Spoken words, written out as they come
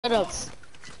Shut up.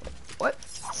 What?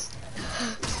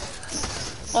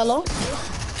 Hello?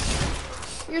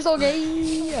 You're so gay.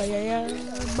 Yeah.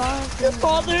 Bye. Your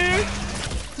father?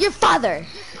 Your father.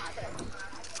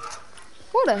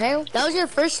 What the hell? That was your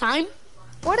first time?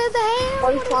 What the hell?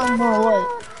 First time for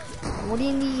what? What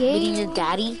in the hell? Meeting your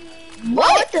daddy?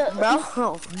 What?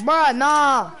 Bro? Bruh,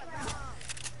 nah.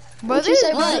 What you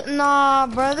say, bro? Nah,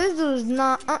 bro, this dude's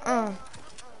not,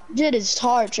 Dude, it's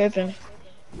hard tripping.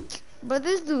 But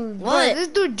this dude, What? Bro, this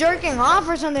dude jerking off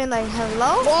or something, like,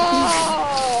 hello?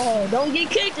 Whoa! Don't get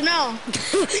kicked now.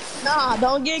 Nah,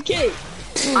 don't get kicked.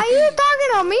 Are you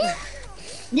talking to me?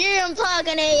 Yeah, I'm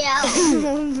talking to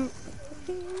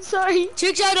you. Sorry.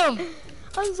 Trick shot him.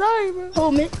 I'm sorry, bro.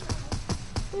 Who, me?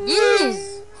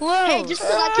 Yes. Who else? Hey, just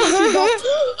because I killed you,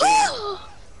 don't.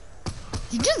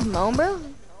 You just moan, bro.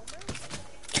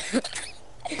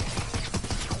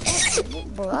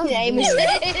 Bro, Aim assist.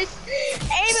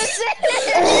 Aim assist.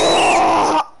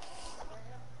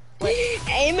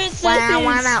 Aim assist.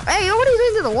 Wow. Hey, what are you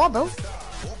doing to the wall, bro?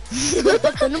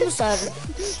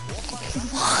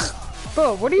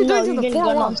 Bro, what are you doing to the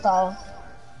floor wall? Style.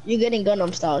 You're getting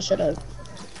Gundam style. Shut up.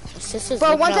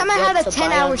 Bro, one time I had a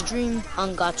 10-hour stream.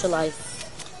 On Gacha Life.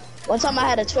 One time I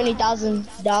had a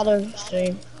 $20,000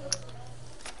 stream.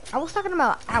 I was talking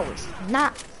about hours,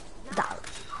 not dollars.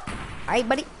 Alright,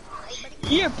 buddy?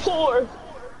 You're poor.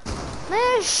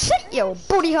 Man, shit your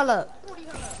booty hole up.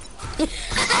 I'm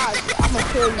gonna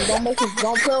kill you.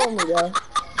 Don't play with me, bro.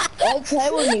 Don't play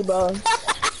with me, bro.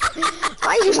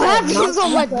 Why you laughing so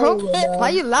much, bro? Why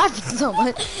you laughing so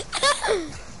much?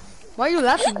 Why you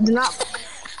laughing? Do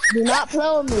not play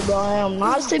with me, bro. I am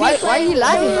not to be Why are you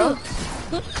laughing, bro?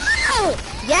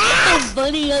 Yeah! It's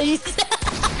funny how you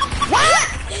What?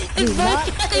 It's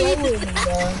funny how you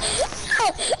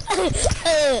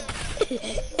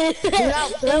Do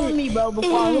not play with me, bro,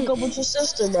 before I hook up with your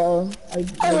sister, bro. Like,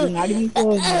 not even play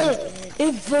with me.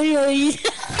 It's funny how you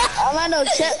I'm not no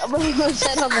chat, I'm not no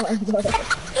chat on my bro.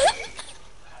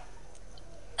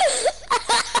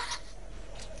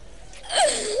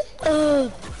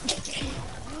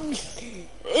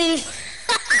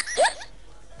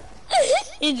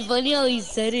 It's funny how he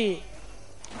said it.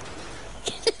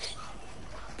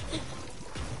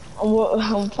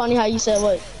 Funny how you said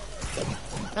what?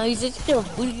 No, you said you're a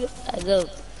booty. I go.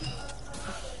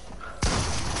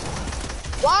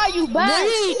 Why are you back?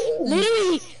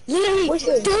 Literally,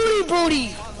 dirty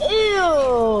booty.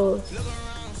 Ew.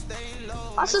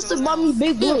 My sister bought me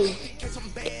big booty.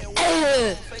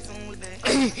 I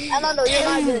don't know, you're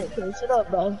not good. Okay, shut up,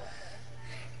 bro.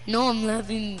 No, I'm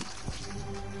laughing.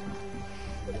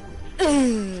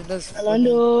 That's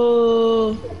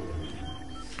Orlando.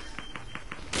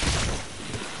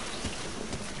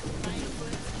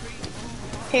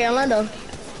 Hey, Orlando.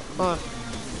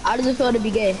 How does it feel to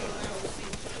be gay?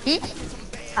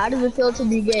 How does it feel to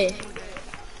be gay?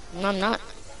 No, I'm not.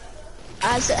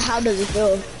 I said, how does it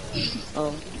feel?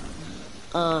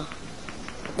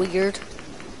 Weird.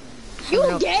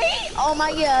 You gay? Oh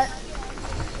my god.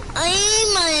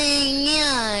 Oh my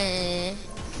god.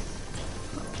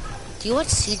 Do you watch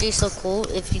CJ So Cool?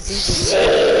 If you do,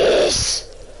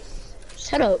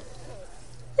 shut up.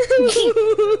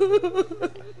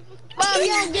 Mom, you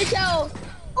don't get your...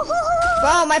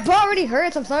 Bro, my butt already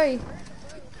hurts, I'm sorry.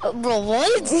 Bro,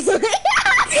 what?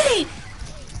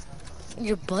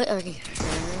 Your butt already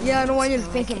hurts. Yeah, I don't want you to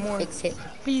think it more. Fix it.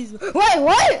 Please. Wait,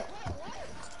 what?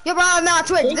 Yo, bro, nah,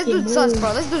 Twitch. This dude sus,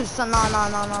 bro. This dude sus. Nah.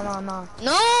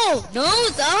 No,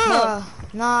 stop.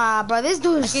 Nah, bro, this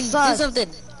dude sus. Do something.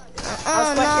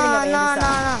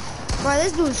 Nah. Bro,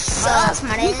 this dude sus,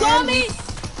 man. You call me?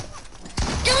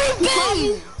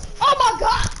 Baby. Oh my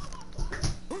god.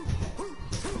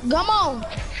 Come on.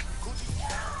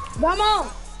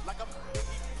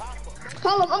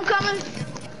 Call him, I'm coming.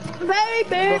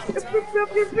 Baby.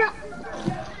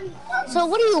 So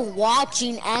what are you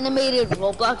watching? Animated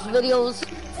Roblox videos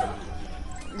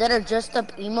that are dressed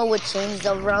up emo with chains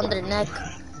around their neck?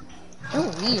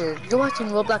 You're weird. You're watching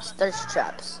Roblox thirst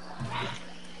traps.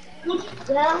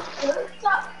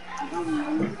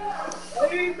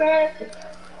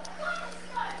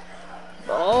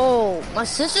 Oh, my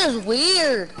sister's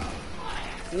weird.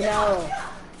 No.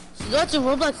 She's watching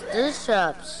Roblox thirst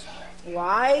traps.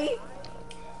 Why?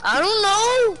 I don't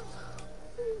know.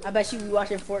 I bet she be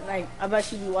watching Fortnite. I bet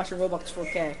she be watching Roblox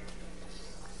 4K.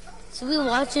 She be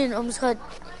watching,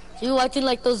 she be watching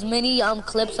like those mini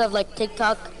clips of like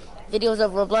TikTok videos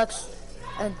of Roblox,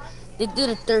 and they do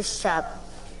the thirst trap.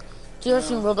 She's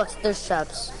watching Roblox thirst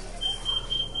traps.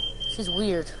 She's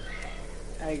weird.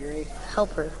 I agree.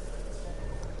 Help her.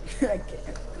 I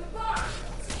can't.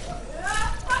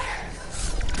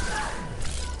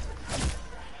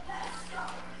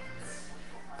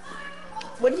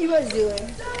 What are you guys doing?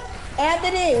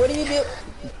 Anthony, what do you do?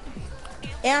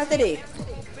 Anthony.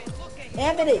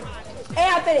 Anthony.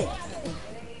 Anthony.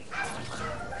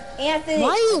 Anthony. Why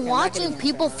are you Okay, watching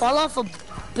people fall off a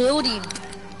building?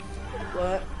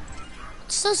 What?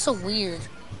 It's just so weird.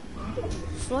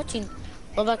 Just watching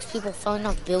Roblox people falling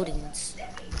off buildings.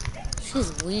 This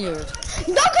is weird. Don't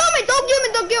kill me! Don't kill me!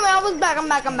 Don't kill me! I was back. I'm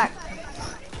back.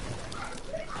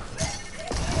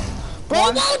 Bro,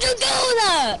 why would you do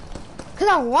that? Cause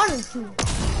I wanted to.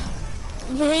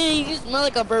 Man, you smell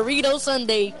like a burrito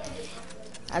sundae.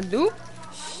 I do.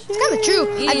 It's kind of true.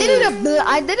 Yeah.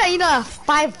 I did eat a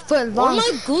 5 foot long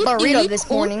burrito this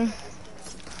morning.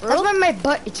 That's why my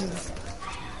butt itches.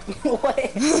 What?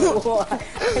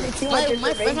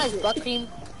 My friend has butt cream.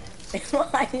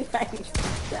 Why? He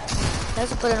has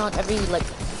to put it on every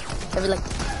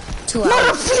 2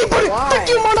 hours. Why? Thank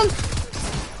you, Martin.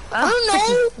 I don't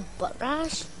know. Butt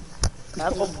rash.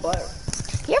 Oh, butt.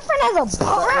 Your friend has a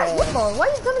butt rash? Why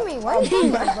are you telling me? Why are you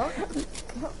telling me, bro?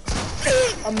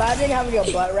 Imagine having a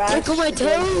butt rash. Look at my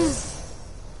toes.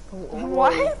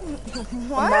 What?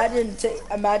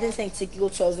 Imagine saying Sequel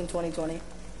chose in 2020.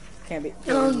 Can't be.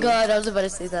 Oh god, I was about to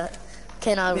say that.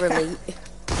 Cannot relate.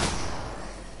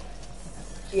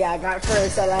 Yeah, I got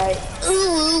first, alright.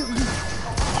 Ooh.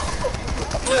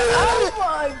 Oh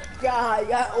my god,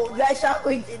 that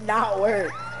shockwave did not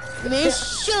work. Man,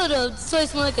 shut up. So I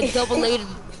smell like a double-layered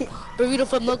burrito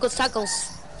from Locos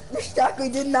Tacos. The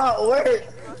shockwave did not work.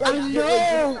 I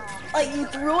know. Like you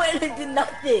threw it and it did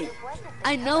nothing.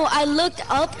 I know. I looked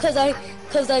up because I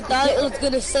thought it was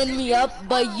gonna send me up,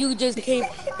 but you just came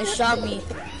and shot me.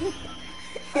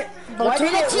 Why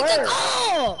did it work?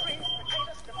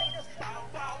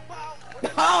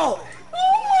 Oh!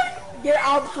 You're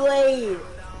outplayed.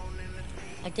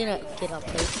 I didn't get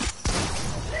outplayed.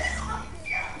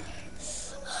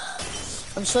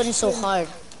 I'm sweating so hard.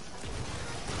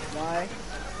 Why?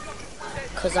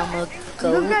 Cause I'm a Look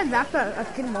goat. at that a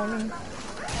good morning.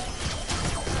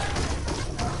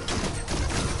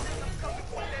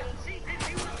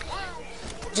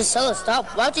 Just tell us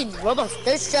stop watching Roblox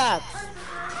thirst traps.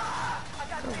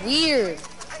 Weird.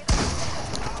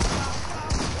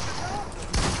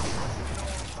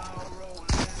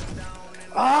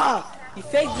 Ah! You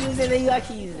fake use it and then you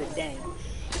actually use it. Dang.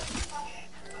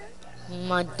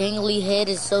 My dangly head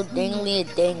is so dangly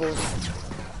it dangles.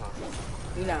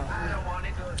 You know.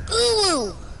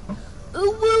 Ooh,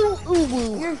 ooh,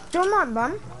 ooh. You're still not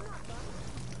done?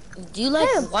 Do you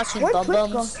like watching bum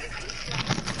bums?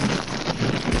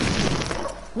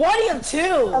 What are you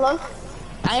two? Hello?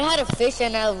 I had a fish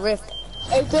and a rift.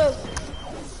 Hey, dude.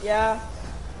 Yeah.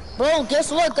 Bro,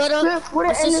 guess what, Gutta? What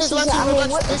My the sister's watching I mean, Roblox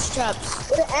what- fish traps.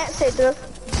 What did Ant say, dude?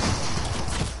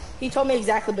 He told me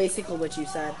exactly basically what you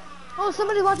said. Oh,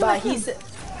 somebody watching my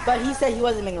But he said he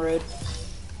wasn't being rude.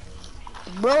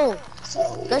 Bro,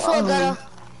 guess what, Gutta?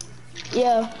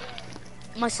 Yeah.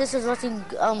 My sister's watching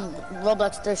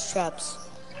Roblox thirst traps.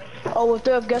 Oh, well,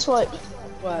 dude, guess what?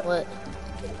 What?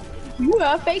 You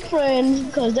are a fake friend,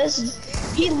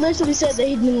 because he literally said that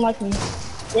he didn't like me.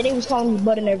 Then he was calling me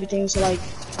butt and everything, so like.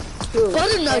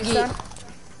 Butter nugget.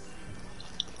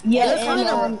 Yeah,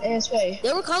 Yeah, and Sway.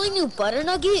 They were calling you butter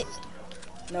nugget?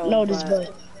 No, this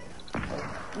butt.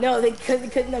 No,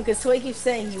 because Sway keeps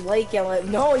saying he like it. I'm like,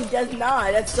 no, he does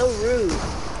not. That's so rude.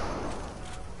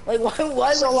 Like,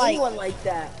 why So, would like- anyone like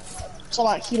that? So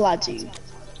like, he lied to you.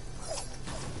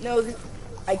 No,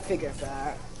 I figured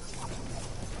that.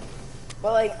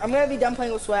 But like, I'm gonna be done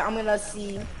playing with Sweat. I'm gonna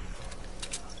see.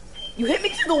 You hit me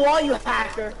to the wall, you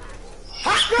hacker!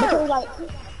 Hacker!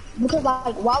 Because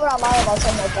like, why would I lie about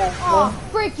something like that? Oh,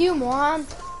 frick you, moron.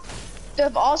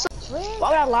 Dude, also, why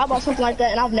would I lie about something like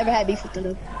that? And I've never had beef with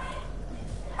them.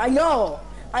 I know.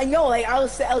 Like I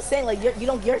was saying, like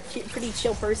you're a pretty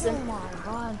chill person. Oh my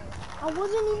god. I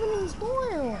wasn't even in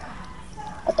spoil.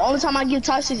 The only time I get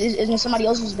toxic is when somebody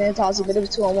else was being toxic, but it was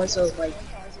 2-on-1, so like,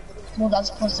 what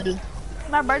was I supposed to do?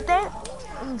 My birthday?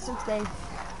 In 6 days.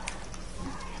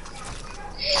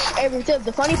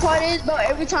 The funny part is, bro,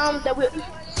 every time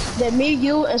that me,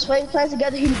 you, and Sway play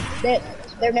together,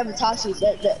 they're never toxic.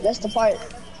 That's the part.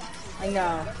 I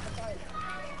know.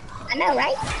 I know,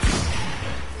 right?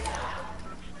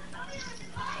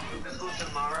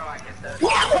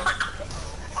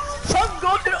 I'm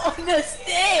going on the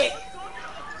stick.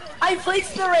 I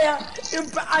placed the ramp.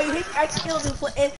 I hit accidentally